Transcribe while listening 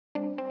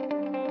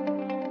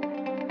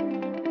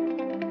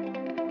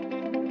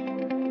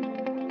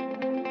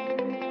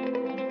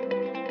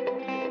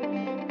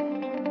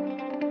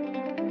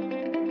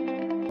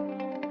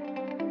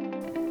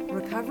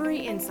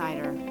Recovery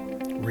Insider.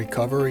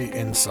 Recovery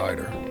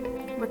Insider.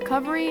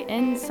 Recovery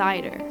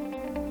Insider.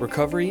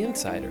 Recovery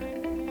Insider.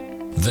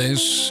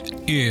 This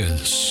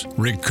is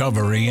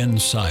Recovery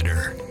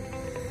Insider.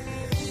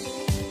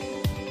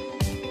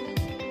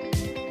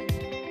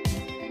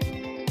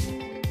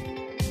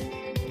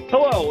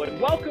 Hello,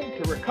 and welcome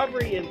to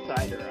Recovery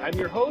Insider. I'm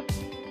your host,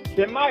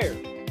 Tim Meyer.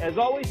 As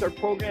always, our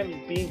program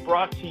is being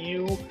brought to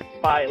you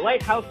by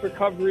Lighthouse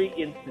Recovery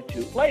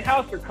Institute.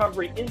 Lighthouse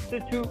Recovery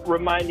Institute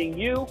reminding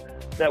you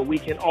that we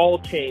can all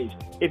change.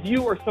 If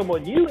you or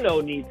someone you know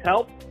needs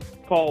help,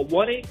 call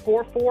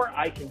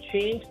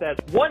 1-844-I-CAN-CHANGE. That's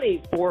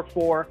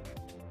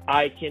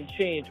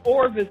 1-844-I-CAN-CHANGE.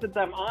 Or visit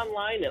them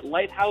online at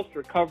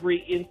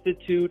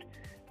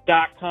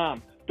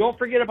lighthouserecoveryinstitute.com. Don't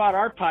forget about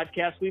our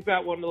podcast. We've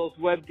got one of those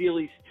web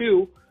dealies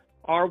too.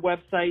 Our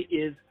website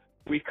is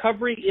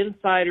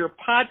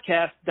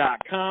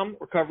recoveryinsiderpodcast.com,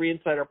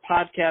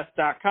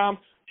 recoveryinsiderpodcast.com.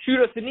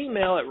 Shoot us an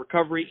email at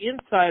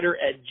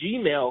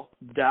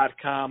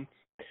recoveryinsider@gmail.com.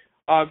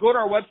 Go to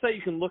our website.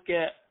 You can look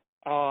at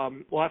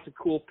lots of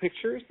cool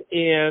pictures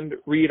and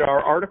read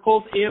our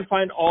articles and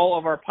find all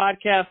of our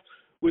podcasts,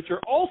 which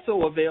are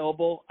also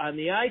available on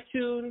the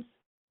iTunes.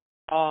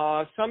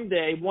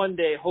 Someday, one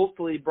day,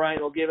 hopefully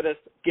Brian will get us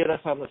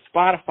on the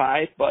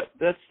Spotify, but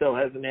that still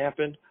hasn't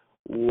happened.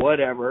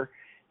 Whatever.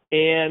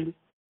 And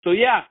so,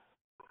 yeah,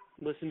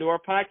 listen to our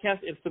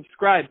podcast and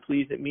subscribe,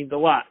 please. It means a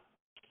lot.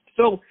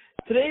 So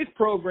today's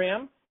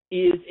program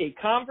is a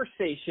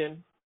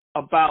conversation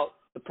about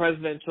the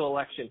presidential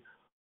election.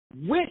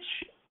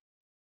 Which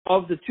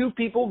of the two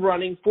people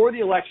running for the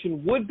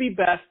election would be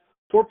best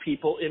for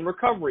people in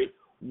recovery?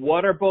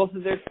 What are both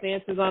of their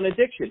stances on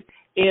addiction?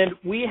 And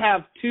we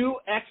have two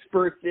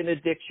experts in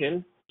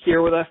addiction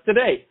here with us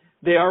today.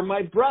 They are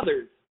my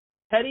brothers,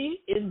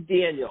 Teddy and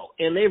Daniel,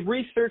 and they've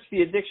researched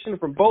the addiction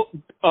from both,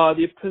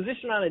 the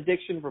position on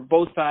addiction from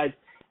both sides,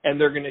 and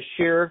they're going to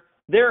share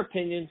their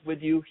opinions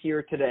with you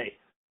here today.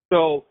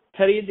 So,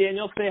 Teddy and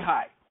Daniel, say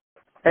hi.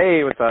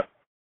 Hey, what's up,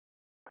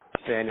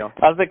 Daniel?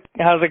 How's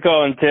it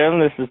going, Tim?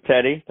 This is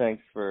Teddy.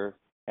 Thanks for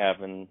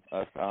having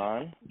us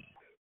on.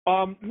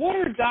 What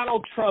are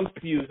Donald Trump's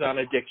views on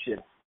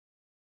addiction?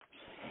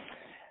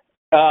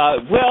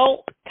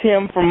 Well,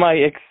 Tim, from my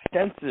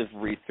extensive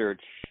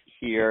research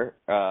here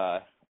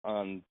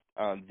on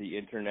the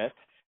internet,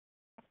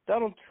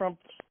 Donald Trump,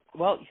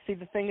 well, you see,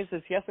 the thing is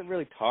he hasn't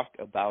really talked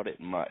about it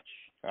much.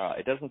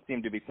 It doesn't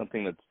seem to be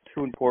something that's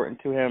too important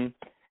to him.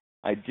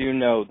 I do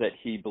know that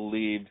he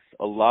believes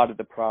a lot of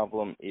the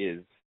problem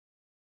is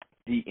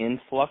the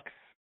influx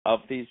of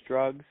these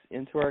drugs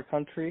into our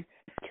country.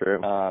 True.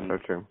 So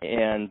true.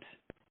 And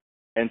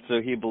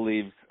so he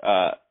believes,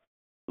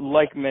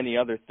 like many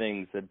other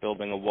things, that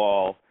building a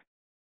wall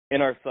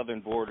in our southern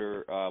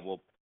border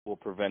will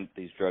prevent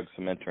these drugs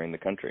from entering the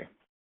country.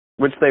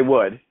 Which they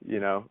would.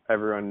 You know,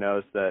 everyone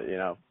knows that, you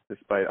know,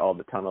 despite all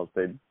the tunnels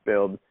they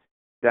build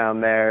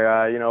down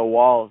there,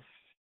 walls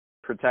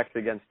protect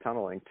against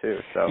tunneling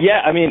too. So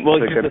yeah, I mean, well,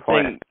 here's the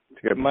point. thing.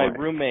 It's a good my point.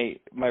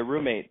 roommate,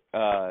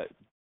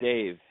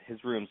 Dave,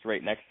 his room's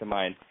right next to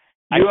mine.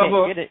 You have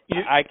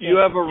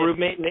a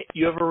roommate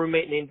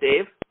named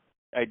Dave?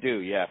 I do,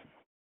 yeah.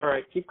 All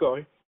right, keep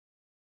going.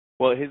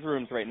 Well, his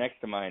room's right next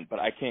to mine, but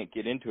I can't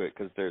get into it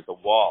because there's a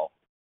wall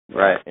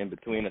in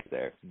between us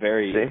there.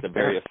 It's a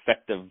very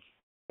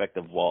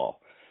effective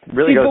wall. It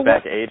really goes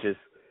back ages.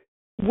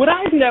 What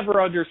I've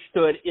never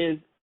understood is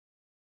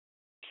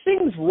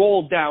things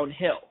roll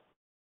downhill.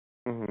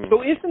 Mm-hmm.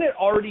 So isn't it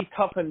already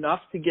tough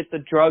enough to get the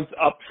drugs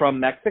up from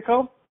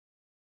Mexico?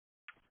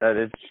 That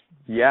is,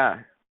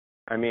 yeah.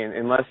 I mean,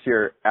 unless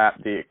you're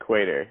at the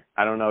equator.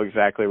 I don't know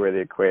exactly where the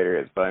equator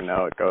is, but I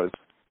know it goes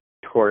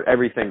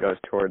everything goes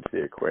towards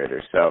the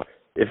equator. So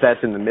if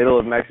that's in the middle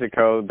of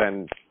Mexico,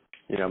 then,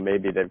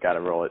 maybe they've got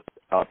to roll it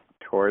up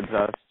towards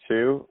us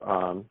too.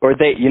 Or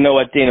you know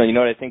what, Dino? You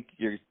know what? I think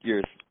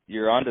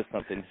you're onto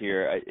something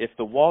here. If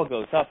the wall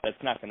goes up,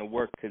 that's not going to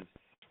work because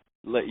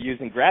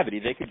using gravity,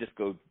 they could just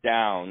go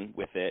down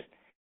with it.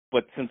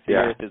 But since the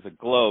Earth is a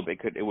globe,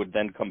 it would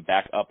then come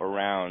back up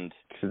around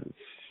to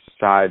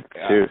sides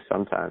too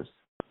sometimes.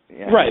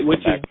 Yeah, right, which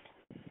is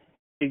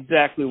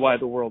exactly why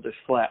the world is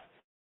flat.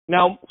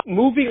 Now,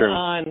 moving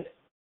on.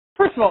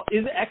 First of all,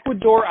 is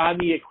Ecuador on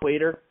the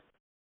equator?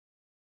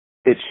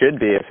 It should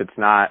be. If it's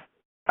not,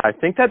 I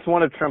think that's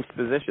one of Trump's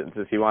positions,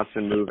 is he wants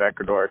to move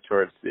Ecuador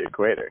towards the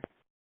equator.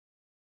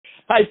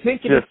 I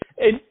think it is.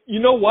 And you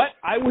know what?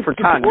 I would for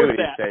support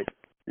continuity's that. sake.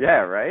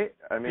 Yeah, right?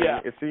 I mean,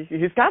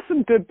 he's got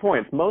some good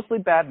points, mostly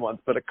bad ones,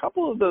 but a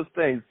couple of those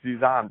things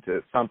he's on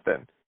to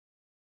something.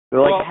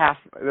 They're like half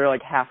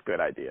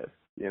good ideas,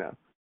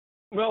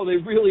 Well, they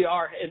really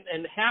are,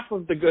 and half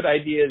of the good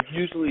ideas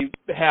usually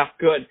half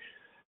good.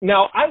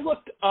 Now, I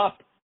looked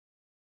up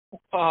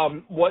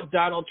what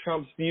Donald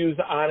Trump's views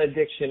on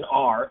addiction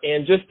are,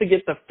 and just to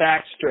get the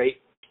facts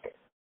straight,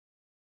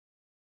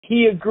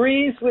 he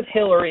agrees with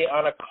Hillary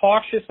on a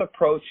cautious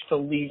approach to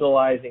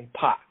legalizing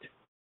pot.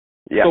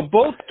 Yeah. So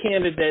both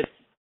candidates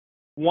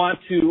want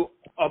to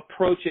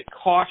approach it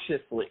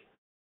cautiously.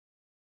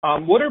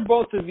 What are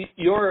both of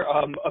your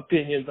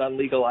opinions on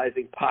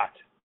legalizing pot?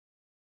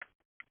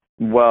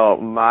 Well,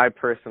 my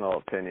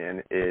personal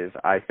opinion is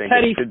I think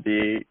Teddy, it should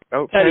be.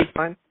 Oh, Teddy, that's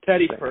fine.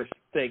 Teddy Thanks. first.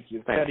 Thank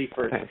you. Thanks. Teddy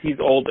first. Thanks. He's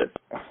oldest.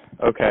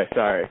 Okay,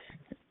 sorry.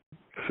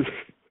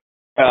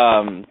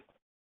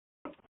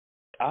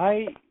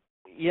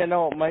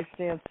 My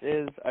stance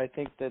is I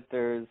think that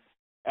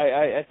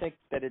I think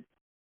that it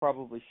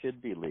probably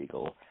should be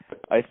legal.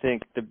 I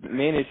think the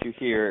main issue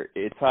here,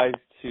 it ties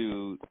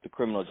to the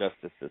criminal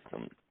justice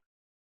system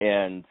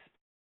and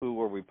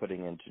who are we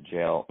putting into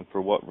jail and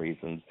for what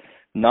reasons.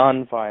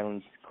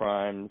 Non-violent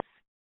crimes,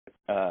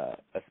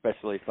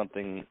 especially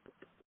something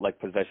like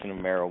possession of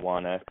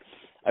marijuana.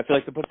 I feel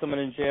like to put someone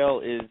in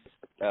jail is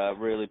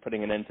really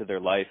putting an end to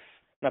their life.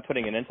 Not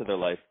putting an end to their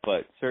life,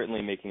 but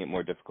certainly making it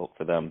more difficult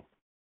for them.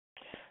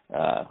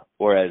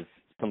 Whereas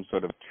some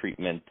sort of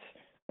treatment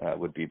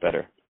would be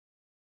better.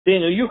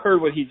 Daniel, you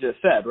heard what he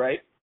just said, right?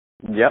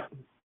 Yep.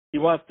 He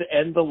wants to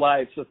end the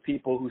lives of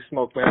people who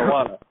smoke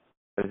marijuana.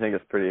 I think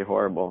it's pretty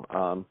horrible.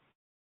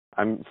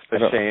 I'm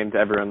ashamed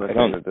everyone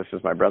listening that this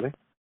is my brother.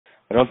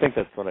 I don't think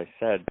that's what I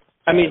said.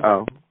 I mean,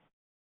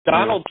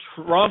 Donald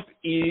Yeah. Trump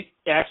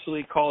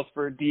actually calls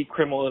for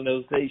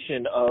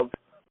decriminalization of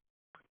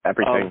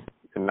Everything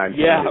in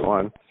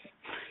 1991.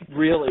 Yeah,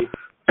 really.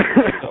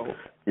 So.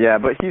 Yeah,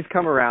 but he's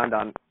come around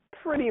on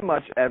pretty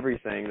much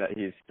everything that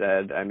he's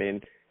said. I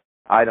mean,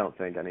 I don't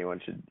think anyone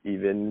should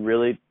even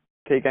really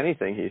take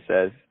anything he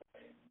says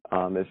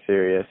as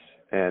serious.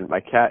 And my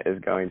cat is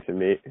going to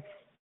meet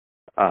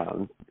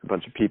a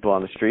bunch of people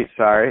on the street.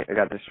 Sorry, I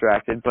got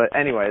distracted. But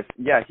anyways,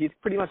 yeah, he's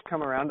pretty much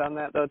come around on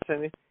that, though,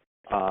 Timmy.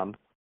 I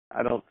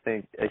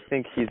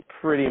think he's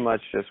pretty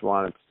much just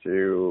wants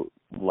to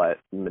let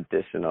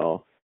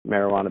medicinal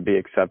marijuana be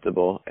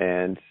acceptable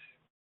and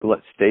let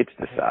states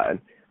decide.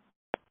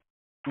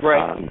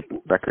 Right.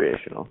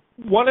 Recreational.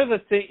 One of the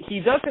things, he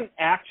doesn't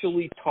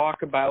actually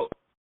talk about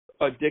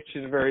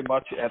addiction very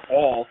much at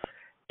all,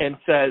 and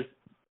says,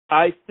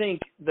 I think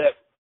that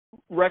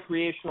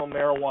recreational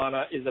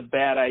marijuana is a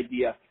bad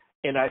idea,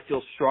 and I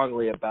feel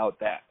strongly about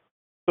that.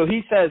 So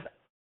he says,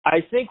 I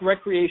think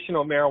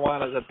recreational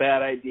marijuana is a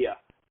bad idea.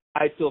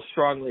 I feel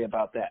strongly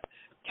about that.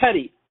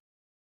 Teddy,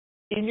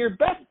 in your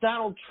best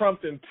Donald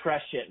Trump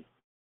impression,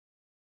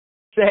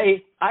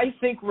 say, I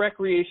think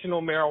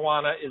recreational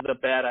marijuana is a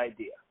bad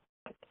idea.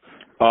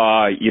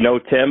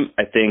 Tim,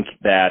 I think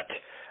that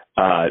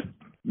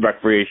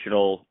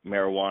recreational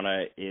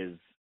marijuana is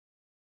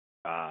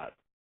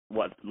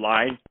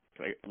line?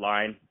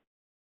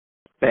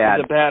 Bad.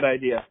 It's a bad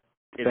idea.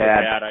 It's bad.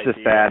 A bad idea.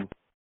 Just bad.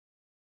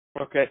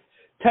 Okay.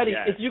 Teddy,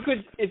 Yeah. if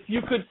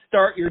you could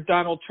start your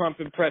Donald Trump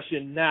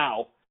impression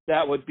now,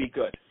 that would be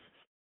good.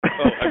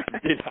 Oh,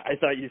 I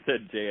thought you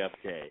said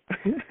JFK.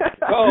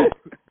 Oh,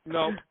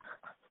 no.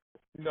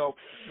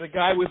 The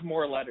guy with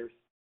more letters.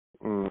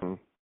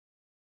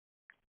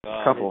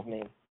 Couple. His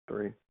name.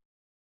 3.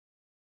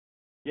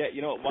 Yeah,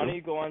 why don't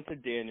you go on to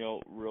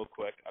Daniel real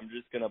quick? I'm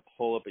just going to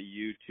pull up a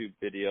YouTube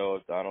video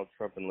of Donald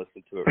Trump and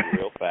listen to it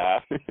real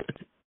fast.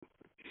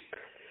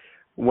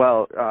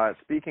 Well,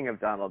 speaking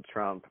of Donald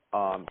Trump,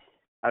 I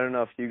don't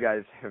know if you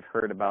guys have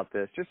heard about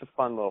this. Just a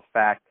fun little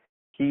fact.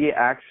 He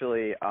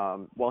actually,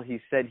 he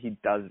said he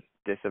does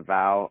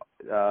disavow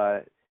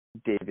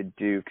David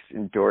Duke's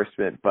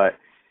endorsement, but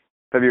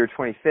February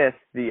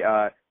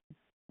 25th,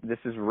 this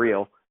is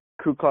real,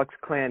 Ku Klux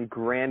Klan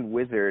Grand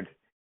Wizard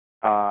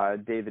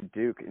David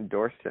Duke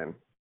endorsed him.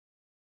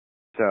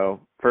 So,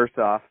 first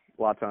off,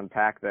 a lot to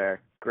unpack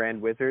there.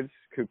 Grand Wizards,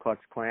 Ku Klux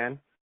Klan,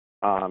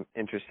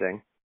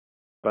 interesting.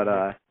 But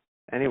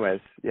anyways,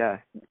 yeah.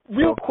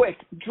 Real quick,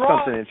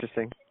 draw something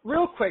interesting.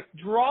 Real quick,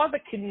 draw the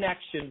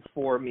connection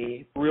for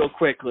me real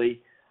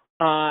quickly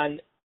on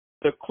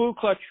the Ku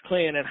Klux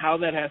Klan and how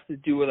that has to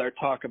do with our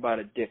talk about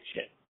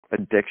addiction.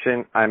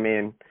 Addiction? I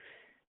mean,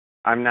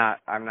 I'm not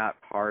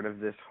part of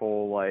this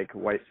whole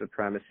white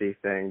supremacy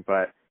thing,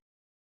 but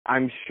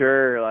I'm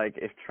sure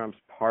if Trump's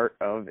part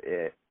of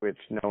it, which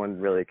no one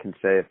really can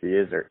say if he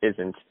is or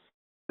isn't,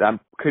 that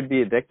could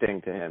be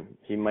addicting to him.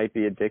 He might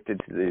be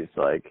addicted to these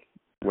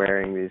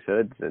wearing these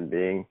hoods and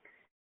being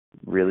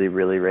really,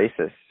 really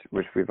racist,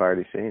 which we've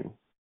already seen.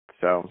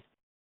 So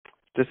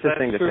just a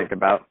thing to think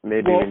about.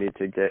 Maybe we need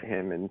to get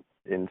him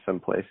in some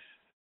place.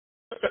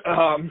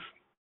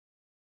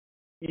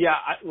 Yeah,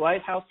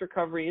 Lighthouse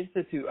Recovery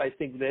Institute, I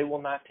think they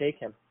will not take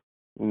him.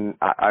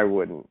 I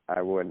wouldn't.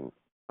 Good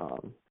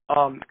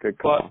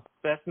call. But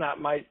that's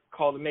not my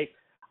call to make.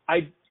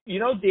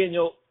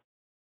 Daniel,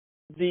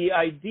 the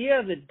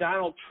idea that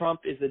Donald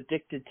Trump is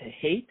addicted to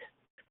hate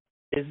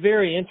is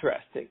very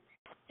interesting.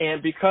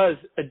 And because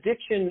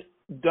addiction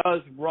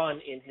does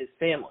run in his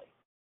family.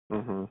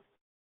 Mm-hmm.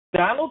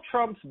 Donald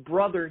Trump's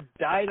brother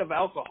died of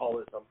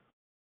alcoholism.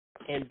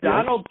 And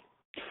Donald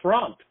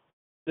Trump,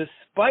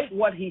 despite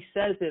what he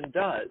says and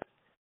does,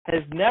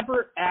 has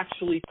never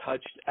actually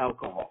touched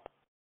alcohol.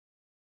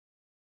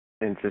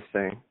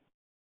 Interesting.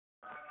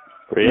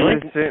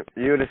 Really?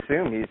 You would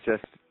assume he's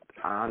just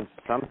on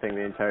something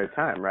the entire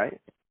time, right?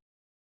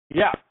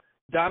 Yeah.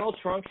 Donald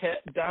Trump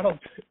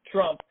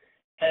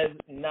has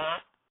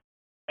not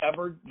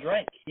ever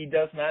drank. He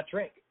does not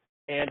drink.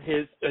 And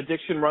his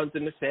addiction runs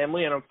in his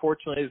family, and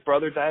unfortunately his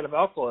brother died of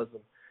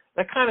alcoholism.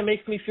 That kind of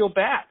makes me feel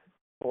bad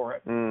for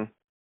him.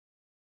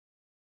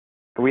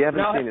 We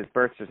haven't seen his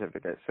birth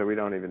certificate, so we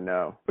don't even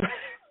know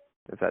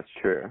if that's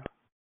true.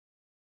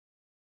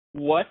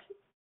 What?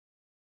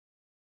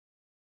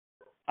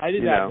 I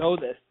did not know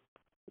this.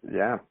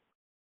 Yeah.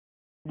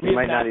 He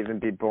might not even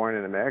be born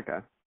in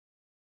America.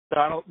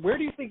 Donald, where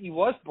do you think he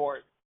was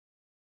born?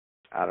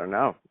 I don't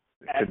know.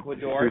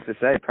 Ecuador. Who's to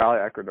say?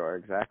 Probably Ecuador,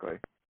 exactly.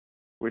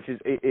 Which is,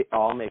 it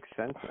all makes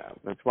sense now.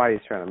 That's why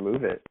he's trying to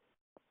move it.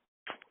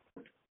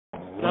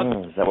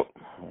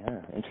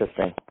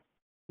 Interesting.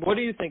 What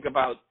do you think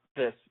about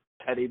this,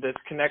 Teddy, this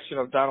connection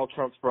of Donald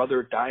Trump's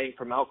brother dying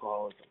from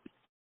alcoholism?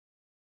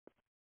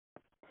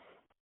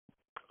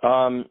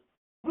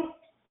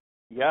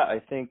 Yeah, I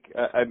think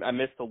I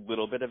missed a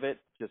little bit of it,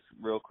 just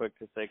real quick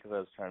to say, because I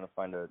was trying to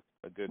find a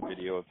good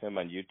video of him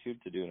on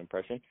YouTube to do an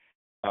impression.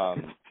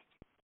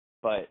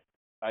 But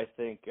I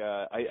think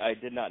I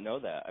did not know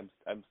that.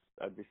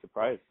 I'd be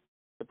surprised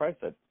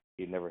that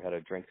he never had a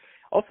drink.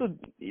 Also,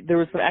 there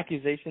were some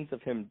accusations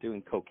of him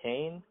doing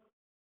cocaine.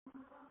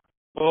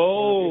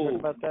 Oh, have you heard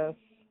about that?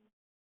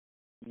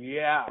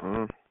 Yeah.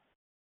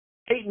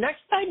 Hey,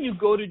 next time you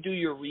go to do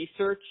your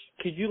research,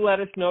 could you let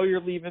us know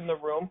you're leaving the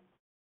room?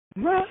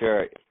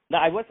 Sure. No,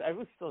 I was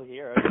still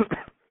here. I was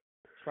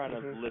trying to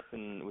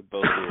listen with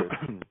both ears.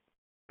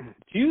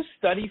 Do you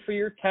study for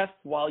your tests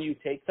while you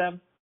take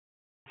them?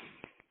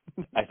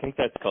 I think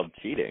that's called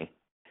cheating.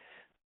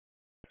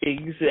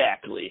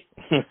 Exactly.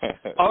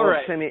 All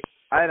right, Timmy,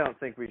 I don't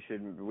think we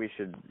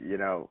should,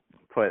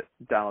 put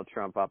Donald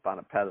Trump up on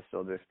a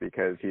pedestal just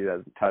because he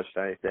hasn't touched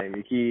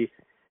anything.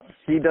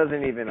 He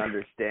doesn't even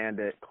understand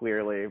it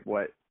clearly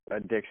what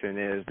addiction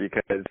is,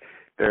 because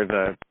there's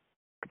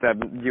that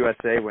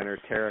USA winner,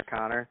 Tara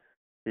Conner.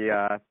 He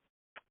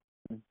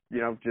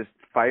just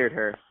fired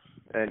her,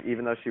 and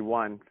even though she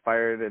won,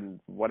 fired, and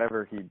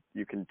whatever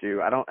you can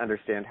do. I don't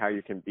understand how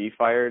you can be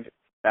fired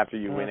after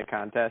you win a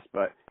contest,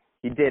 but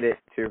he did it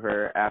to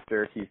her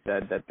after he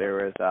said that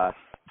there was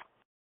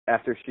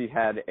after she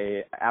had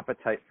a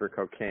appetite for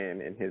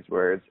cocaine, in his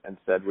words, and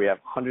said, "We have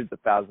hundreds of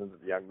thousands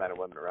of young men and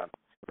women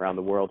around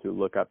the world who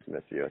look up to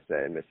Miss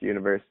USA and Miss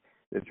Universe.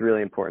 It's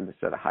really important to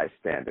set a high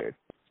standard.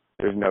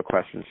 There's no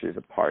question she's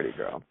a party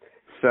girl."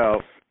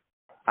 So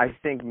I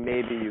think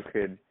maybe you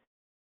could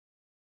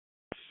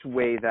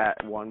sway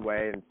that one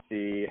way and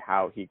see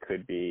how he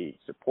could be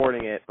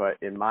supporting it. But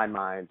in my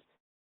mind,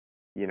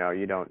 you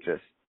don't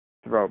just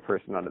throw a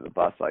person under the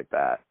bus like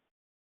that.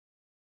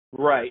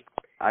 Right.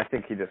 I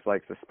think he just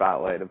likes the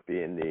spotlight of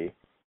being the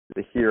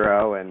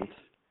hero, and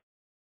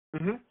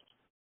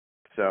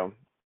so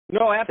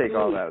no, absolutely. take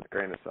all that with a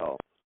grain of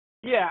salt.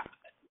 Yeah.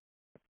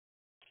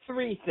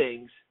 3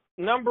 things.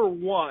 Number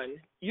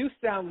 1, you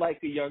sound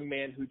like a young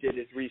man who did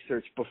his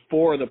research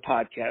before the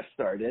podcast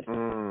started.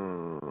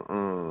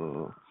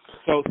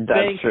 So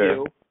thank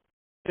you.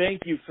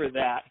 Thank you for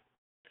that.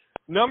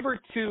 Number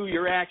 2,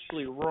 you're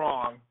actually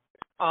wrong.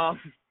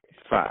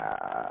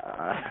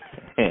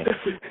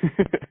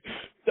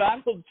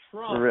 Donald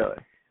Trump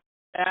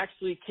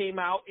actually came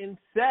out and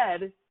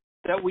said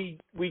that we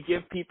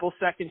give people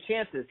second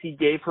chances. He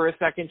gave her a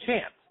second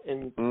chance,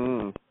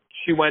 and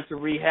she went to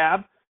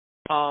rehab,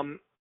 and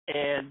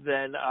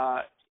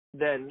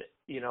then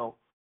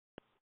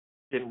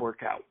didn't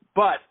work out.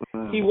 But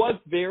he was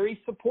very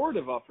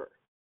supportive of her.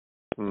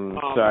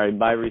 Sorry,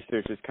 my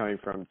research is coming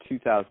from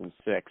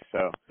 2006,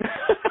 so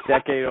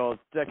decade old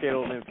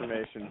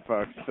information,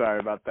 folks. Sorry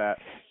about that.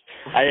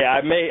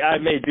 I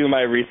may do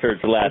my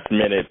research last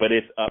minute, but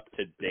it's up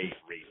to date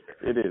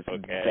research. It is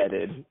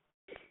vetted.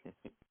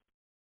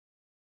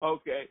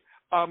 Okay.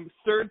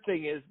 Third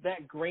thing is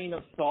that grain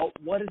of salt.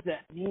 What does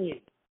that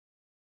mean?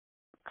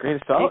 Grain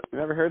of salt? You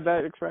never heard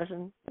that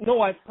expression?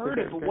 No, I've heard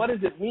it, but what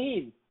does it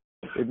mean?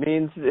 It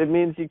means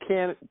you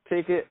can't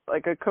take it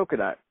like a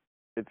coconut.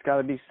 It's got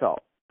to be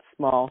salt,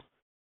 small,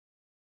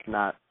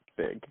 not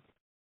big.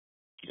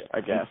 I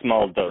guess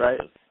small doses. Right?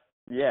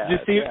 Yeah.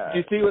 Do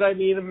you see what I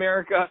mean,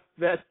 America?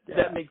 That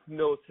makes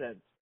no sense.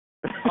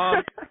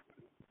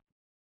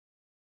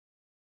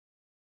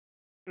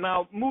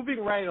 Now, moving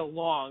right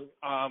along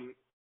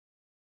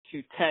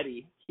to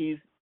Teddy. He's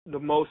the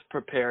most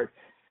prepared.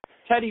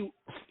 Teddy,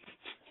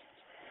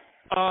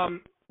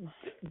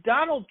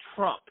 Donald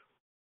Trump,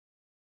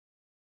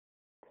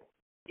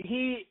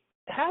 he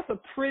has a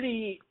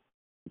pretty,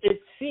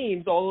 it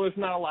seems, although there's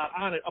not a lot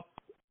on it,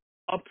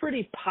 a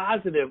pretty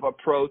positive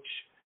approach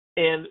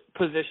and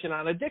position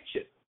on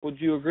addiction. Would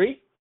you agree?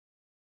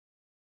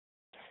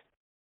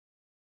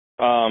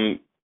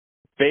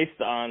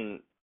 Based on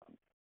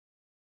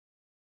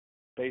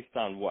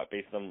what?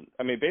 Based on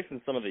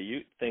some of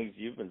the things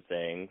you've been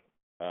saying,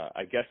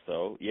 I guess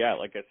so. Yeah,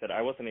 like I said,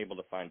 I wasn't able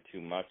to find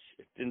too much.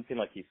 It didn't seem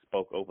like he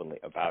spoke openly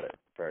about it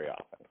very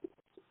often.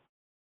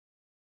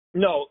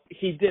 No,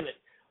 he didn't.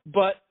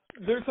 But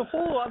there's a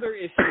whole other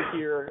issue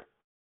here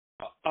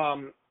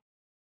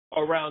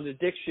around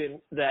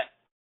addiction that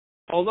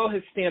although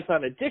his stance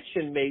on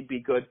addiction may be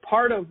good,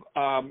 part of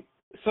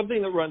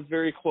something that runs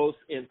very close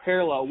in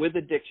parallel with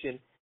addiction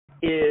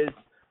is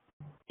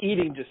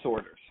eating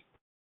disorders.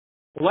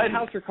 The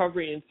Lighthouse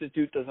Recovery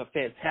Institute does a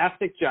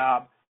fantastic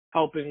job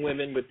helping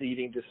women with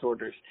eating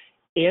disorders.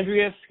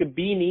 Andrea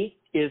Scabini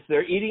is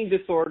their eating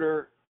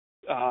disorder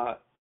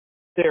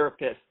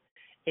therapist,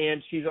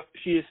 and she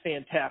is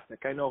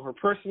fantastic. I know her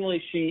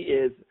personally. She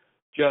is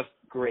just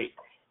great.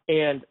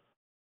 And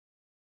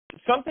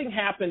something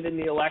happened in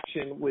the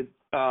election with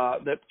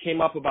that came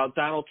up about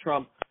Donald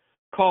Trump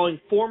calling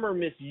former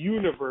Miss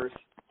Universe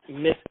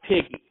Miss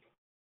Piggy.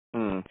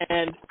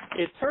 And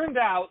it turned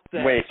out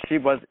that... Wait,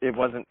 it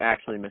wasn't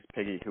actually Miss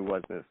Piggy who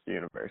was Miss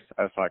Universe.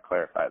 I just want to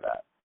clarify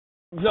that.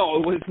 No,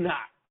 it was not.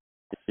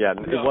 Yeah,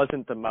 No. It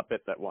wasn't the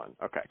Muppet that won.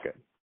 Okay, good.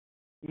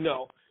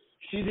 No,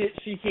 she did.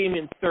 She came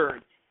in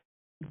third.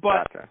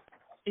 But Gotcha.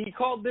 he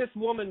called this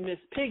woman Miss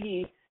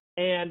Piggy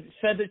and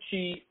said that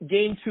she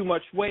gained too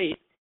much weight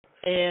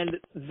and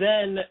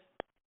then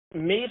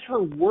made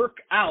her work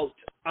out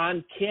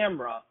on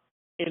camera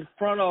in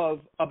front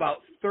of about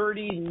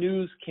 30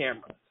 news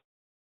cameras.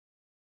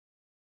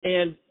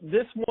 And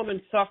this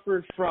woman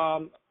suffered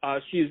from,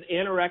 she was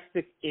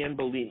anorexic and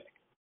bulimic.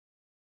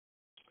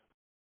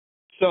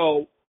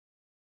 So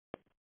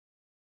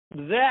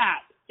that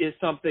is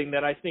something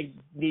that I think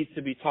needs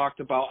to be talked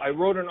about. I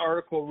wrote an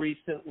article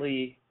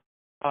recently.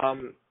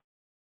 There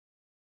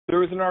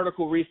was an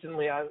article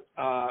recently on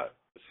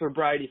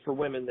Sobriety for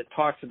Women that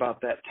talks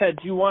about that. Ted,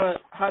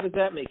 how does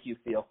that make you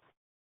feel?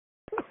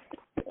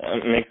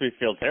 It makes me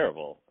feel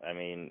terrible. I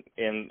mean,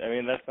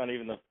 that's not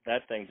even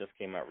that thing just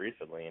came out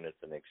recently, and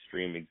it's an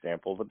extreme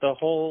example. But his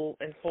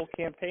whole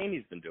campaign,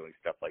 he's been doing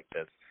stuff like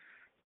this,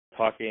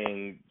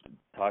 talking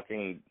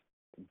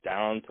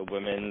down to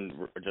women,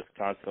 just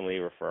constantly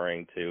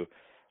referring to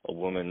a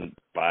woman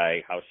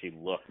by how she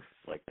looks.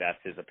 Like that's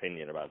his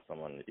opinion about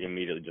someone. He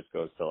immediately just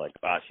goes to like,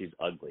 she's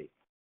ugly,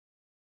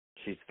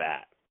 she's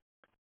fat,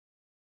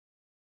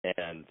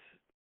 and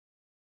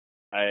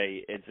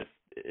it just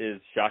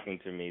is shocking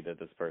to me that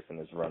this person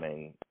is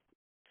running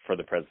for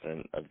the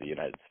president of the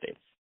United States.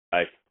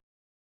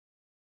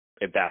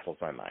 It baffles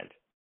my mind.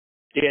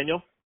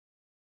 Daniel?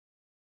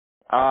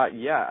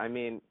 Yeah, I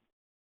mean,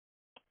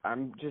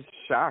 I'm just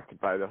shocked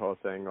by the whole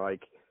thing.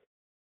 Like,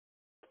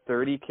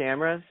 30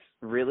 cameras?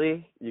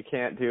 Really? You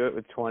can't do it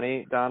with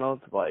 20,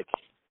 Donald? Like,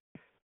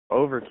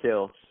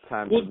 overkill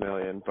times a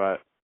million, but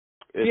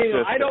it's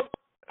Daniel, just...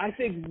 I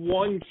think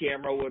one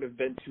camera would have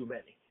been too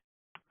many.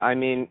 I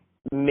mean,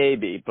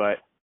 maybe, but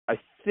I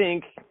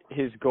think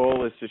his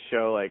goal is to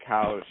show, like,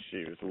 how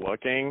she was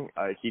looking.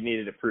 Like, he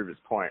needed to prove his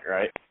point,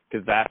 right?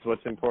 Because that's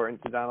what's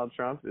important to Donald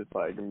Trump, is,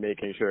 like,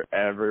 making sure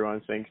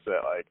everyone thinks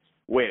that, like,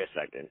 wait a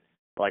second.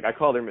 Like, I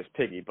called her Miss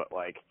Piggy, but,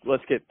 like,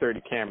 let's get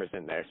 30 cameras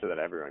in there so that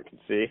everyone can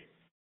see.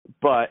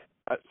 But,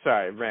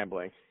 sorry,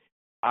 rambling.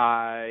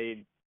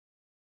 I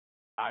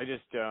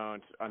just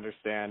don't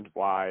understand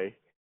why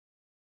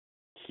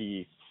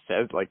he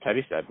says, like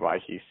Teddy said, why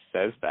he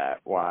says that,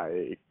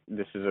 why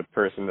this is a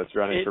person that's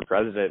running for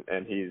president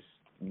and he's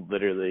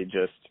literally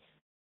just...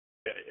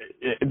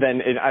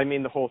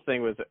 the whole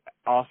thing was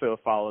also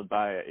followed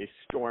by a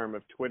storm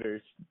of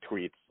Twitter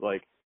tweets,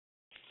 like,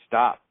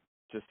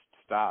 just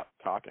stop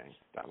talking.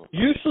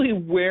 Usually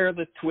where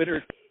the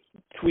Twitter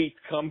tweets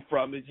come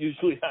from is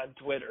usually on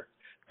Twitter.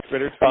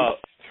 Twitter tweets?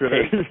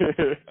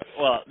 Twitter.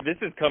 Well, this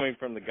is coming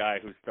from the guy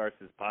who starts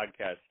his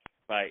podcast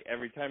by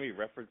every time he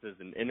references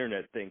an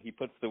internet thing, he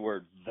puts the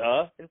word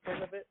 "the" in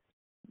front of it.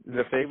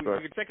 The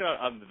Facebook. You can check it out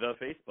on the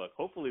Facebook.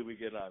 Hopefully we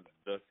get on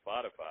the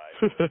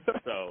Spotify.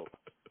 So,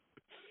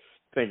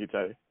 thank you,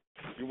 Teddy.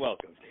 You're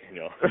welcome,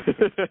 Daniel.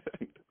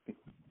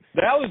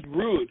 That was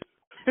rude.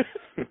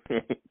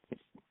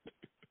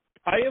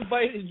 I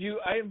invited you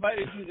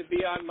to be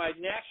on my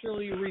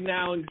nationally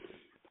renowned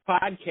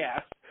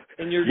podcast,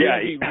 and you're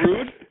going to be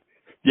rude?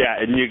 Yeah,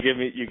 and you give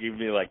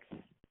me like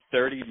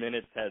 30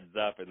 minutes heads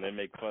up and then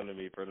make fun of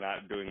me for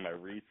not doing my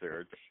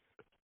research.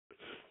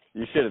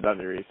 You should have done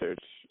your research.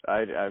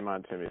 I'm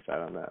on Timmy's side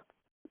on that.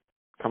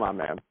 Come on,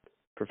 man.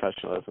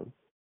 Professionalism.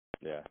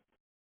 Yeah.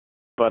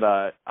 But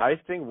I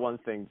think one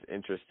thing's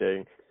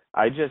interesting.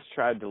 I just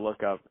tried to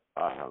look up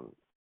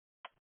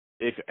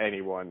if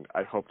anyone,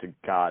 I hope to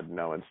God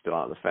no one's still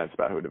on the fence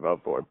about who to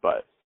vote for,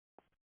 but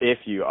if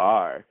you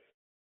are,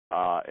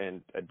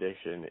 and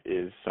addiction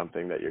is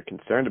something that you're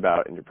concerned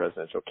about in your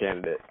presidential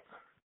candidate,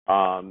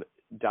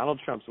 Donald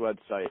Trump's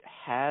website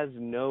has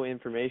no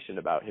information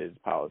about his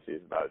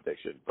policies about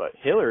addiction, but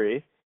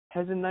Hillary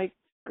has a nice,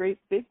 great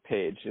big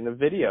page and a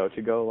video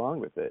to go along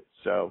with it.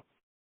 So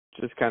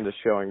just kind of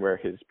showing where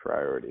his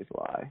priorities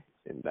lie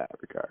in that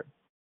regard.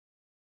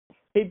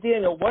 Hey,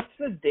 Daniel, what's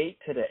the date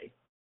today?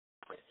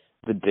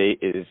 The date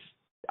is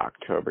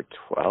October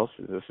 12th.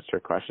 Is this a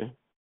trick question?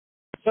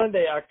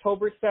 Sunday,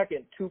 October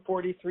 2nd,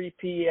 2:43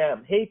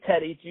 p.m. Hey,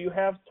 Teddy, do you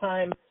have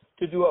time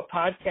to do a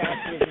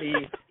podcast with me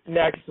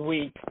next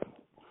week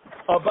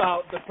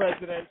about the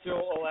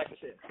presidential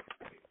election?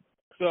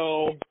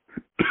 So,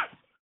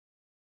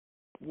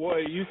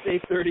 you say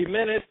 30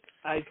 minutes,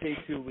 I say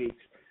 2 weeks.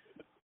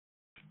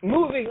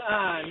 moving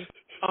on,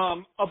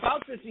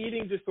 about this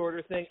eating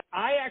disorder thing,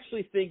 I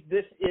actually think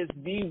this is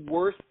the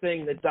worst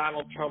thing that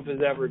Donald Trump has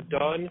ever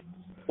done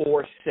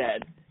or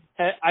said.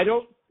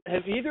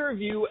 Have either of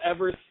you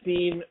ever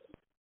seen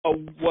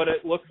what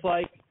it looks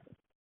like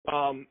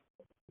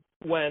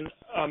when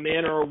a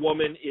man or a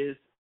woman is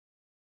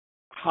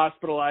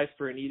hospitalized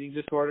for an eating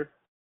disorder?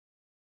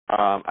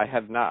 I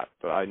have not,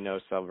 but I know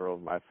several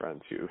of my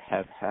friends who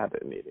have had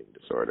an eating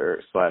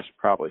disorder /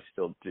 probably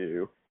still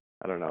do.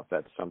 I don't know if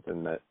that's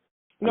something that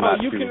I'm not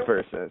too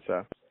versed in.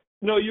 So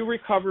no, you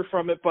recover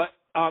from it, but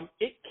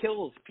it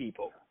kills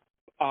people.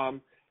 I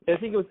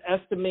think it was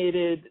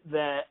estimated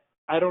that,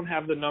 I don't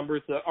have the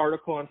numbers. The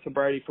article on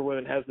Sobriety for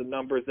Women has the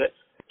numbers that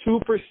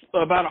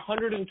about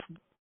 100 and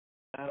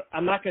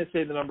I'm not going to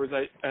say the numbers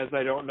as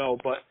I don't know,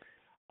 but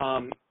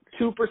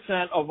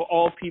 2% of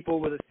all people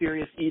with a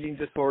serious eating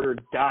disorder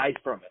die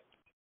from it.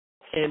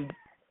 And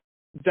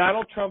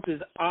Donald Trump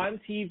is on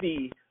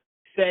TV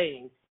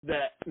saying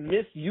that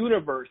Miss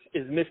Universe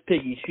is Miss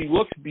Piggy. She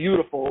looks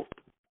beautiful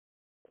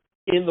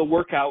in the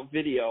workout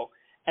video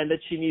and that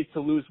she needs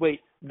to lose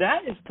weight.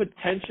 That is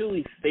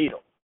potentially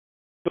fatal.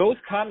 Those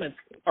comments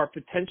are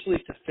potentially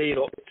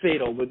fatal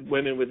with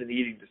women with an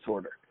eating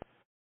disorder.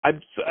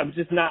 I'm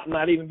just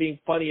not even being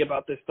funny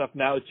about this stuff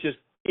now.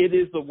 It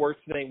is the worst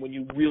thing when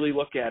you really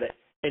look at it,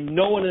 and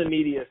no one in the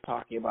media is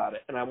talking about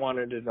it, and I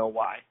wanted to know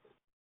why.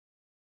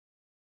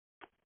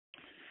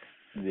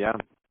 Yeah.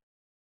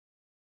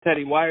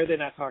 Teddy, why are they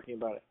not talking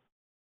about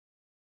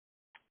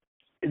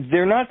it?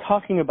 They're not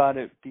talking about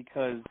it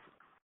because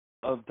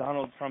of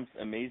Donald Trump's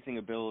amazing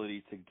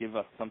ability to give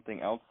us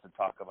something else to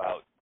talk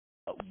about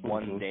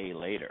one day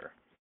later.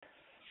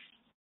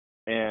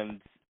 And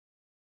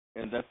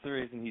that's the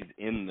reason he's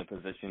in the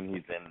position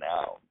he's in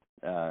now.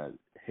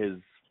 His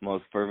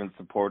most fervent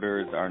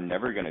supporters are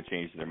never going to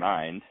change their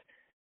mind,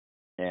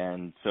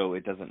 and so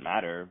it doesn't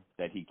matter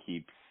that he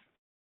keeps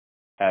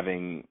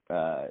having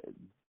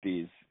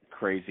these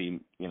crazy,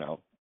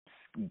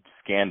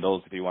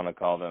 scandals, if you want to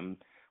call them.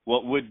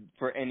 What would,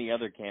 for any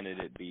other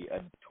candidate, be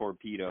a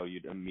torpedo,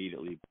 you'd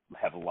immediately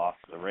have lost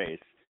the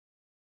race.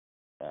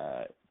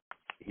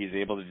 He's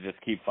able to just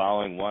keep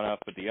following one up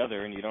with the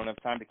other, and you don't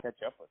have time to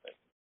catch up with it.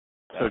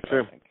 That's so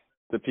true.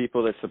 The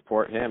people that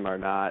support him are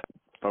not.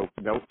 Oh,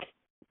 nope.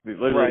 They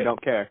literally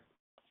don't care.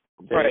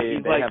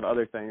 They have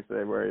other things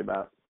they worry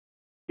about.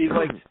 He's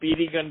like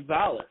Speedy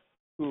Gonzalez,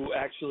 who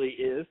actually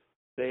is,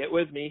 say it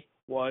with me,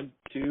 1,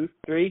 2,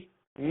 3,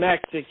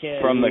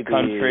 Mexican. From the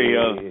country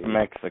of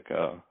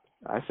Mexico.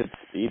 I said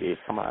Speedy.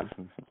 Come on.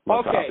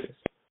 Okay.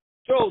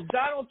 So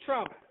Donald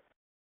Trump,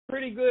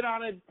 pretty good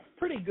on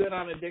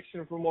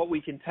addiction from what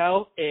we can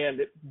tell, and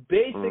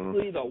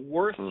basically the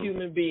worst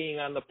human being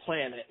on the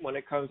planet when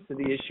it comes to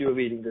the issue of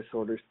eating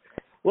disorders.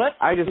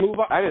 I just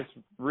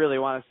really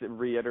want to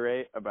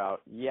reiterate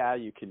about,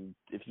 you can,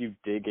 if you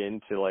dig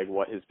into like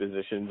what his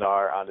positions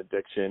are on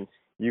addiction,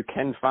 you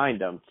can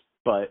find them,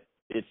 but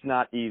it's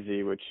not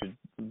easy, which should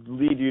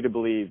lead you to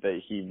believe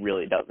that he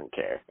really doesn't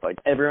care. Like,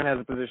 everyone has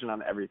a position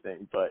on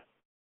everything, but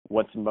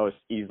what's most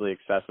easily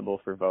accessible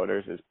for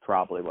voters is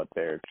probably what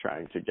they're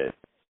trying to get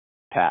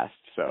passed.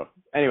 So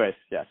anyways,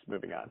 yes,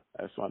 moving on.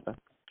 I just want to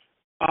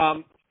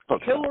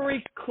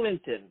Hillary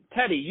Clinton.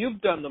 Teddy, you've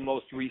done the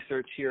most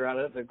research here out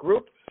of the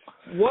group.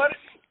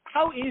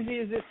 How easy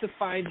is it to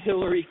find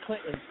Hillary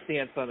Clinton's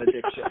stance on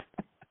addiction?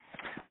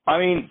 I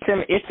mean,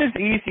 Tim, it's as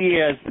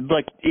easy as,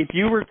 like,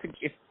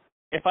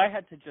 if I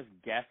had to just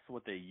guess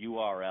what the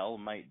URL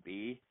might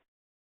be,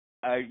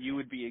 you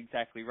would be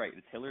exactly right.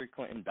 It's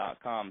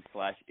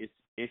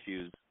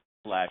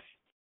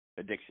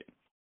HillaryClinton.com/issues/addiction.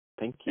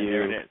 Thank you. And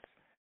there it is.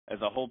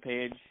 There's a whole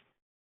page,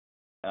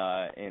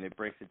 and it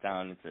breaks it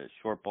down into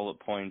short bullet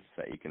points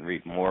that you can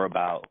read more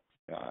about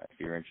if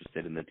you're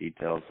interested in the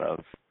details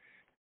of.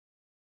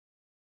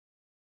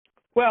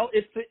 Well,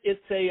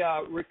 it's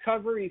a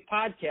recovery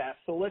podcast,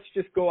 so let's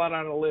just go out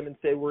on a limb and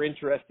say we're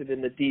interested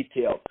in the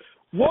details.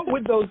 What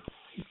would those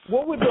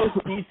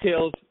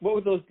details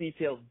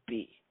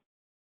be?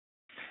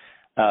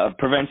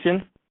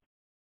 Prevention,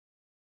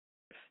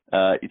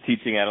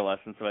 teaching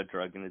adolescents about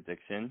drug and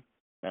addiction,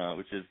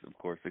 which is of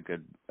course a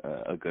good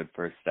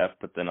first step.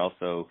 But then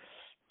also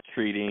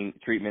treatment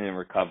and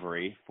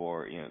recovery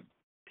for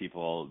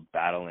people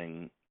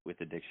battling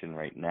with addiction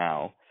right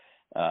now.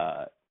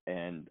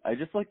 And I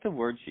just like the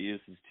word she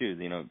uses too.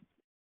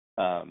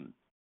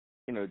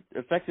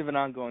 Effective and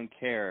ongoing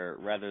care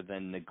rather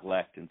than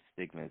neglect and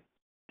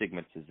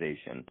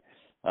stigmatization.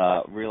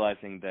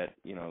 Realizing that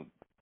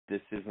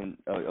this isn't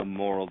a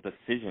moral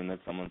decision that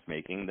someone's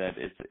making, that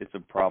it's a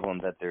problem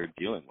that they're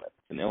dealing with.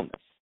 It's an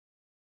illness.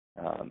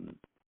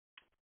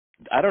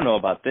 I don't know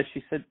about this.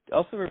 She said,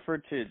 also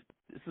referred to,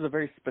 this is a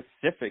very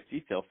specific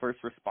detail,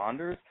 first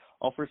responders.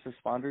 All first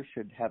responders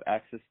should have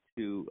access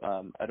to,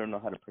 I don't know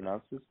how to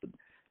pronounce this, but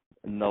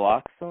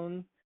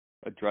naloxone,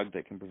 a drug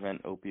that can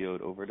prevent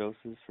opioid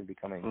overdoses from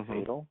becoming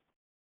fatal.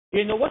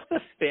 What's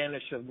the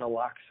Spanish of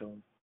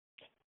naloxone?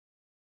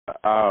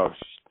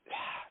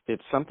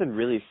 It's something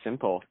really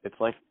simple. It's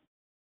like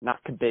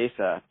not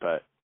cabeza,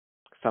 but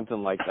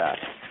something like that.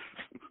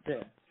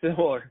 Yeah,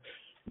 similar.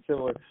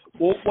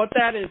 Well, what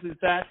that is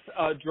that's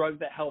a drug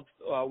that helps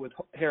with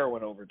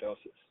heroin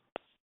overdoses,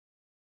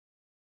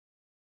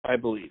 I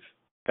believe.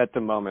 At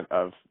the moment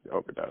of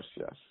overdose,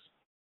 yes.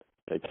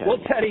 They can. Well,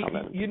 Teddy, come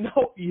in. you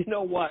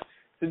know what?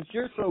 Since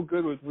you're so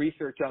good with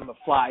research on the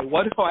fly,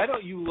 why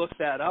don't you look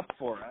that up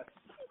for us?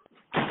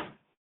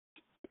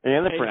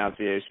 And the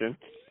pronunciation.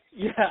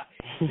 Yeah,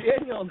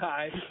 Daniel and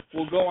I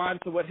will go on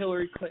to what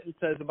Hillary Clinton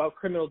says about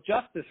criminal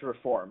justice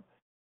reform.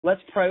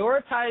 Let's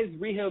prioritize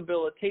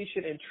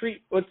rehabilitation and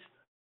treatment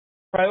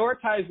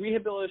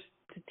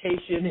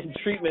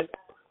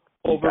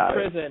over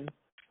prison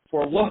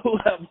for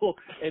low-level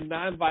and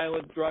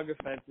nonviolent drug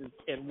offenses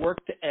and work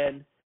to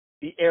end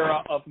the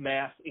era of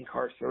mass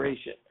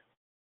incarceration.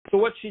 So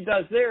what she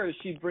does there is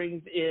she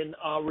brings in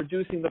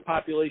reducing the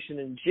population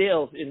in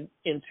jails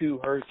into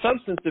her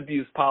substance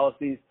abuse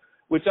policies,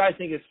 which I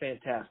think is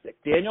fantastic.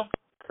 Daniel?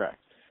 Correct.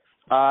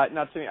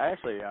 Not to me, I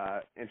actually,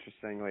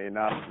 interestingly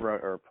enough,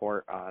 wrote a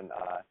report on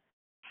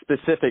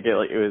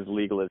specifically it was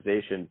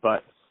legalization,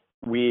 but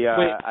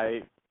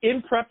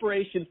in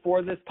preparation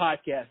for this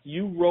podcast,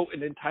 you wrote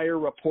an entire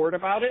report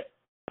about it?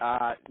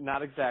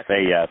 Not exactly.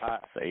 Say yes.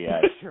 Say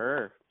yes.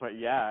 Sure. But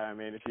yeah, I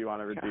mean, if you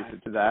want to reduce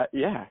it to that,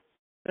 yeah.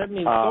 That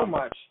means so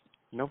much.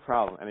 No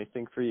problem.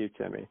 Anything for you,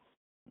 Timmy.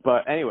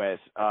 But anyways,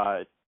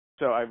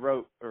 so I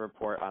wrote a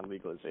report on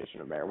legalization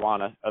of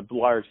marijuana. A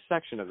large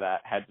section of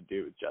that had to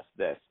do with just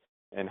this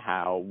and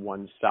how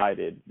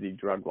one-sided the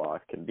drug law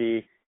can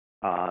be,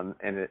 and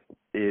it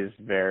is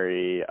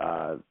very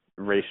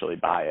racially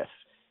biased.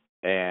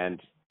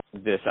 And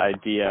this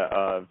idea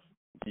of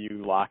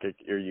you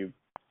you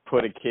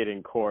put a kid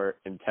in court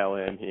and tell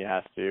him he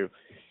has to,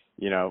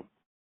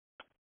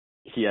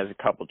 he has a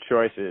couple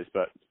choices,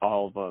 but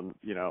all of them,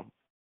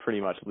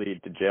 pretty much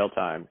lead to jail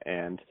time.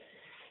 And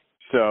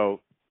so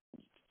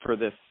for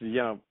this,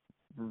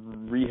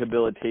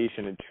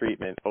 rehabilitation and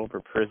treatment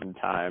over prison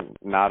time,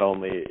 not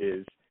only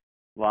is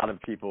a lot of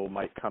people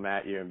might come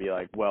at you and be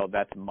like, well,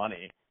 that's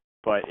money.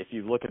 But if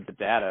you look at the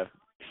data,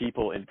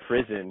 people in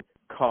prison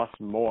cost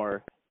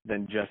more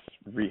than just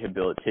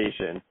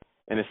rehabilitation.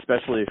 And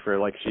especially for,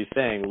 like she's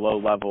saying,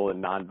 low-level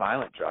and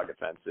nonviolent drug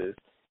offenses,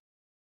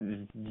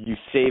 you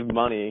save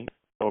money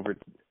over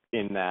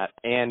in that,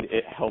 and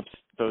it helps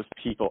those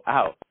people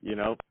out.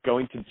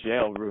 Going to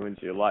jail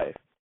ruins your life.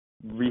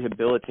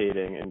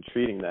 Rehabilitating and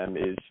treating them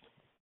is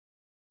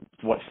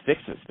what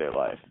fixes their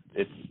life.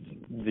 It's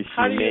the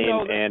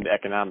humane and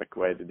economic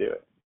way to do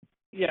it.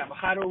 Yeah, but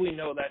how do we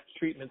know that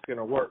treatment's going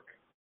to work?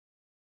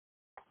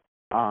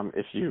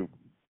 If you,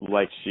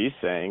 like she's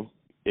saying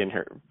in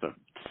the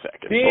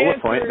second bullet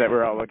point that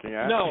we're all looking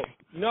at. No,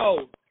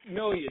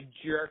 you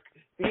jerk.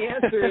 The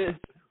answer is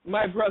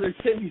my brother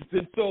Timmy's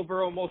been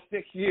sober almost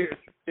 6 years,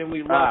 and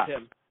we love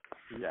him.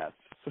 Yes.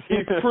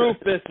 He's proof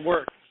this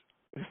works.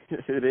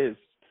 It is.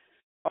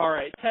 All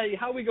right, Teddy,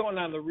 how are we going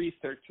on the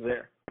research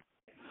there?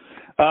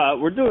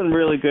 We're doing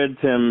really good,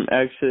 Tim.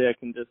 Actually, I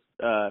can just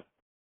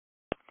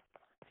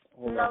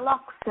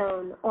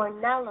naloxone or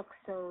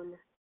naloxone.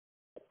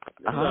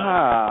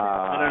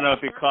 I don't know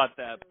if you caught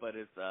that, but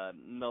it's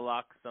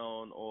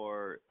naloxone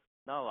or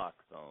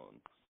naloxone.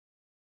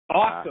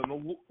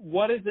 Awesome.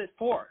 What is it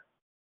for?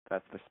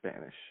 That's the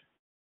Spanish.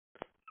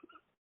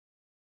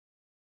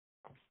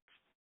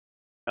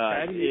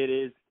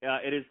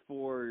 It is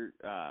for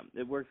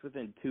it works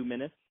within 2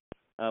 minutes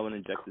when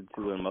injected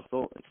to a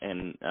muscle,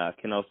 and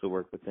can also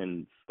work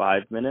within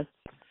 5 minutes.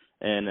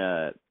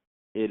 And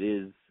it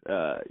is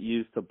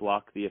used to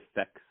block the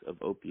effects of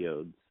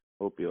opioids,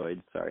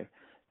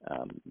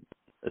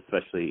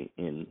 especially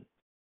in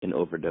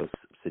overdose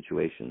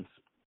situations.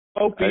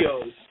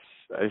 Opioids.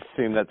 I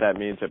assume that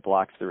means it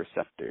blocks the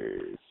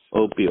receptors.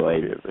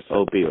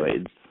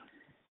 Opioids.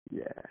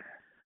 Yeah.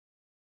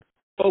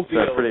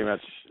 Opioids. So pretty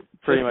much.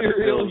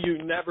 Cereal you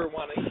never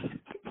want to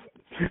eat.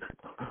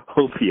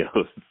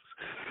 Opioids.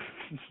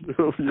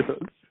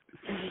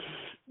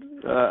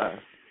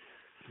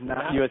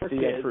 Not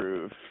USDA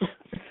approved.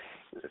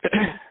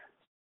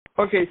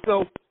 Okay,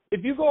 so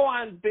if you go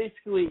on,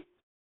 basically,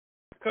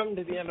 coming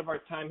to the end of our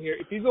time here,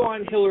 if you go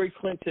on Hillary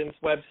Clinton's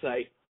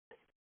website,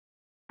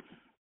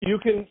 you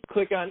can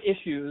click on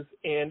issues,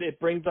 and it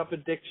brings up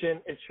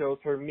addiction. It shows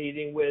her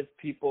meeting with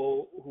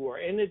people who are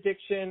in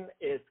addiction.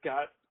 It's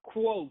got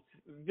quotes,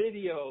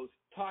 videos,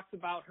 talks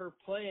about her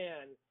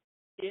plan.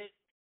 It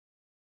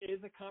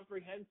is a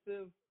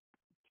comprehensive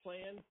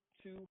plan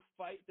to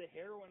fight the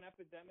heroin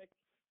epidemic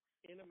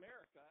in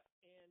America,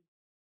 and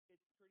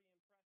it's pretty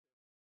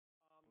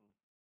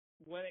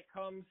impressive. When it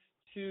comes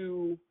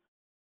to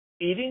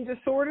eating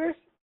disorders,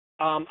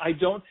 I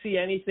don't see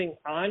anything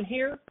on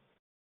here,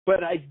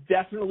 but I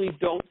definitely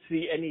don't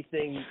see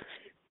anything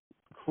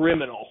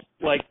criminal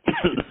like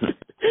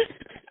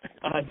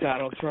on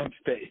Donald Trump's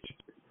page.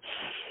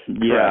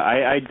 Yeah,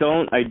 I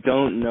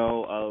don't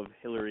know of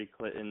Hillary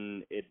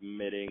Clinton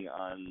admitting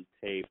on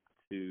tape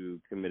to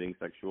committing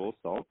sexual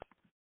assault.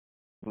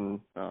 And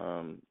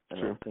I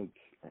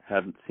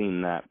haven't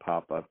seen that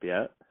pop up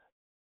yet.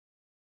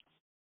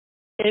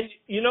 And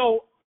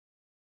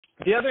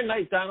the other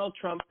night, Donald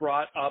Trump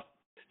brought up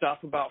stuff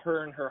about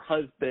her and her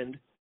husband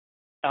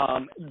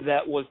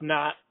that was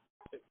not.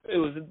 It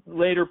was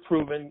later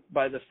proven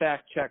by the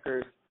fact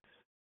checkers.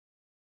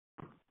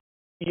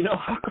 You know,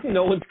 how come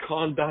no one's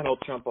calling Donald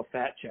Trump a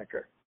fat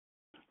checker?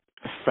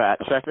 Fat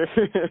checker?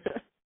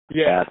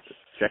 Yeah. Fat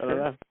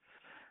checker.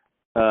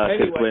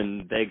 Anyway.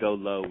 When they go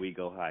low, we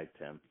go high,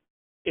 Tim.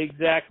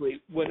 Exactly.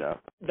 Yeah.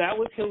 That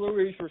was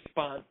Hillary's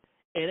response,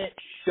 and it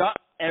shut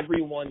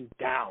everyone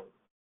down.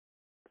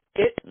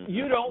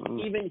 You don't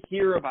even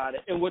hear about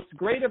it. And what's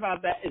great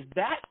about that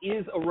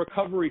is a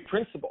recovery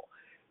principle.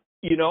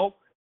 You know,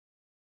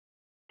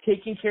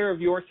 taking care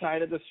of your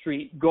side of the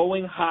street,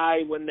 going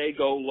high when they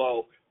go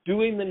low,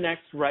 doing the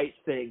next right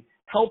thing,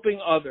 helping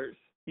others.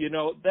 You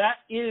know, that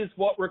is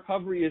what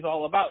recovery is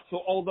all about.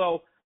 So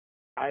although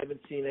I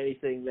haven't seen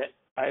anything that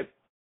I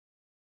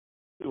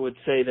would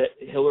say that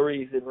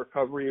Hillary's in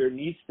recovery or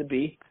needs to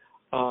be,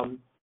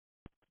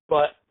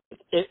 but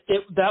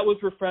that was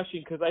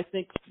refreshing because I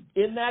think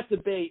in that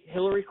debate,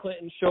 Hillary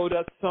Clinton showed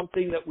us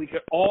something that we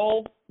could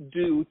all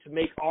do to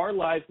make our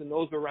lives and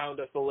those around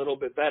us a little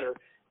bit better.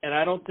 And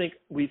I don't think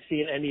we've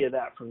seen any of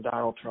that from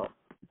Donald Trump.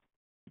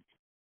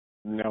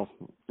 No,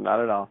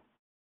 not at all.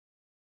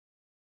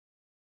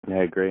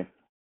 I agree.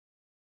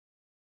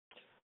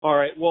 All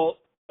right. Well,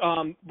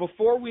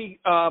 before we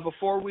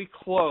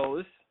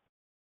close,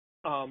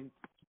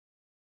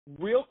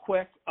 real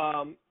quick,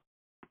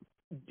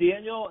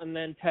 Daniel and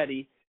then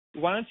Teddy,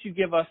 why don't you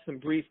give us some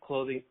brief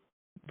closing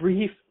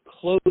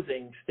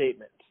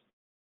statements?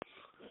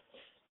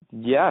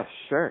 Yeah,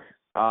 sure.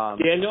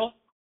 Daniel,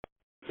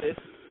 this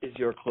is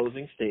your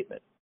closing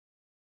statement.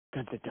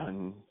 Dun, dun,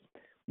 dun.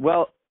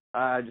 Well,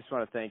 I just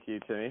want to thank you,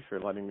 Timmy, for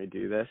letting me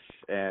do this.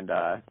 And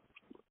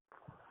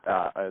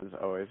as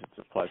always, it's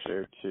a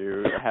pleasure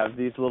to have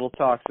these little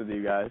talks with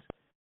you guys.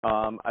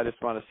 I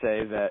just want to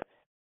say that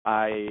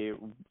I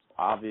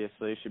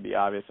obviously should be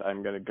obvious.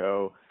 I'm going to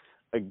go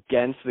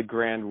against the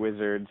Grand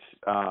Wizard's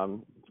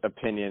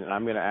opinion, and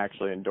I'm going to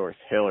actually endorse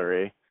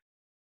Hillary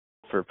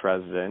for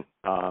president.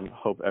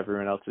 Hope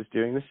everyone else is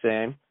doing the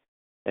same.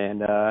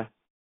 And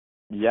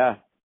yeah,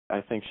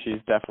 I think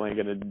she's definitely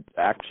going to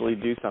actually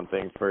do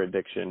something for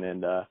addiction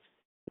and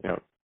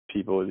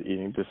people with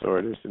eating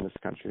disorders in this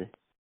country.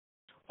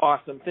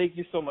 Awesome. Thank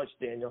you so much,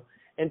 Daniel.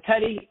 And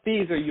Teddy,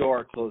 these are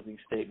your closing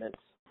statements.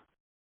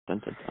 Dun,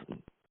 dun,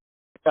 dun.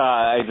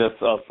 I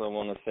just also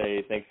want to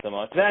say thanks so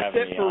much. That's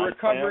for it for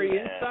Recovery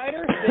Tim,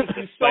 Insider. Thank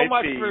you so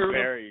much for the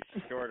very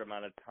short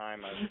amount of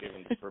time I was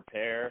given to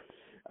prepare.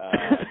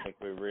 I think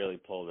we really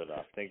pulled it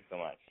off. Thanks so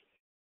much.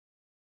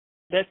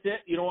 That's it.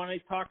 You don't want to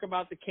talk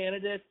about the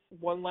candidates?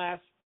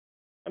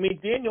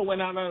 Daniel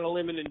went out on a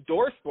limb and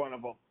endorsed one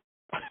of them.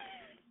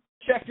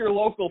 Check your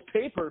local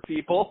paper,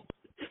 people.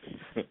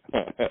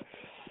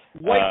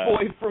 White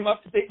boy from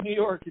upstate New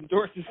York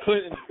endorses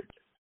Clinton.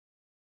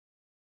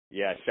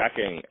 Yeah,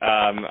 shocking.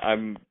 I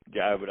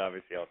would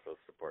obviously also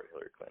support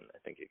Hillary Clinton. I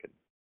think you could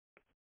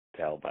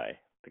tell by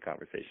the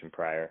conversation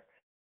prior.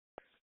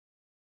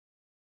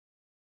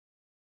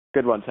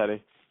 Good one,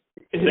 Teddy.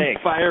 Thanks.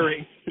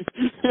 Inspiring.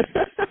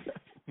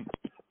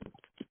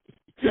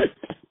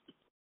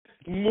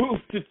 Move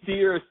to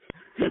tears.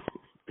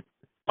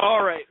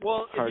 All right.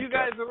 Well, if you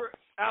guys are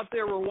out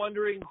there were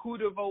wondering who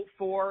to vote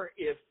for,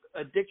 if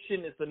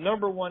addiction is the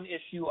number one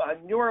issue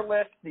on your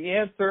list, the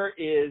answer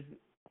is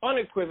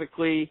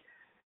unequivocally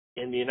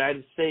in the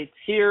United States,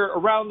 here,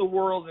 around the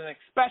world, and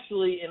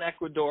especially in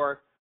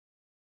Ecuador,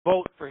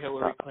 vote for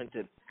Hillary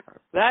Clinton.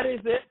 That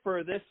is it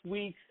for this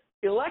week's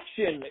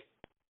election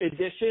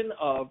edition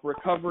of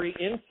Recovery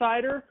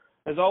Insider.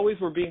 As always,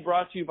 we're being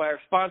brought to you by our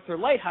sponsor,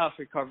 Lighthouse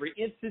Recovery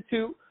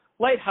Institute.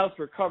 Lighthouse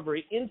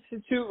Recovery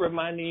Institute,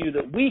 reminding you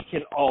that we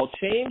can all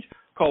change.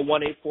 Call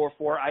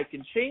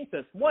 1-844-I-CAN-CHANGE.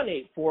 That's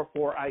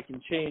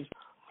 1-844-I-CAN-CHANGE.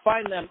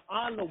 Find them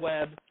on the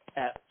web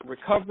at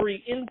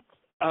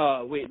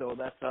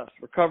that's us.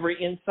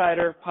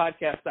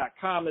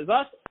 RecoveryInsiderPodcast.com is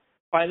us.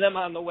 Find them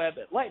on the web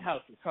at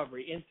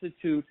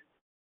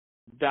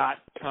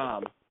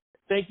LighthouseRecoveryInstitute.com.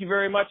 Thank you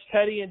very much,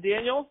 Teddy and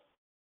Daniel,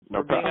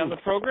 for being on the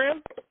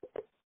program.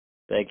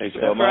 Thank you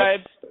so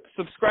much.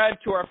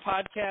 Subscribe to our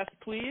podcast,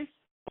 please,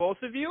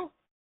 both of you.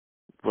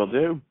 Will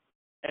do.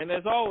 And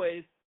as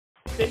always,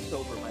 stay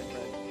sober, my friend.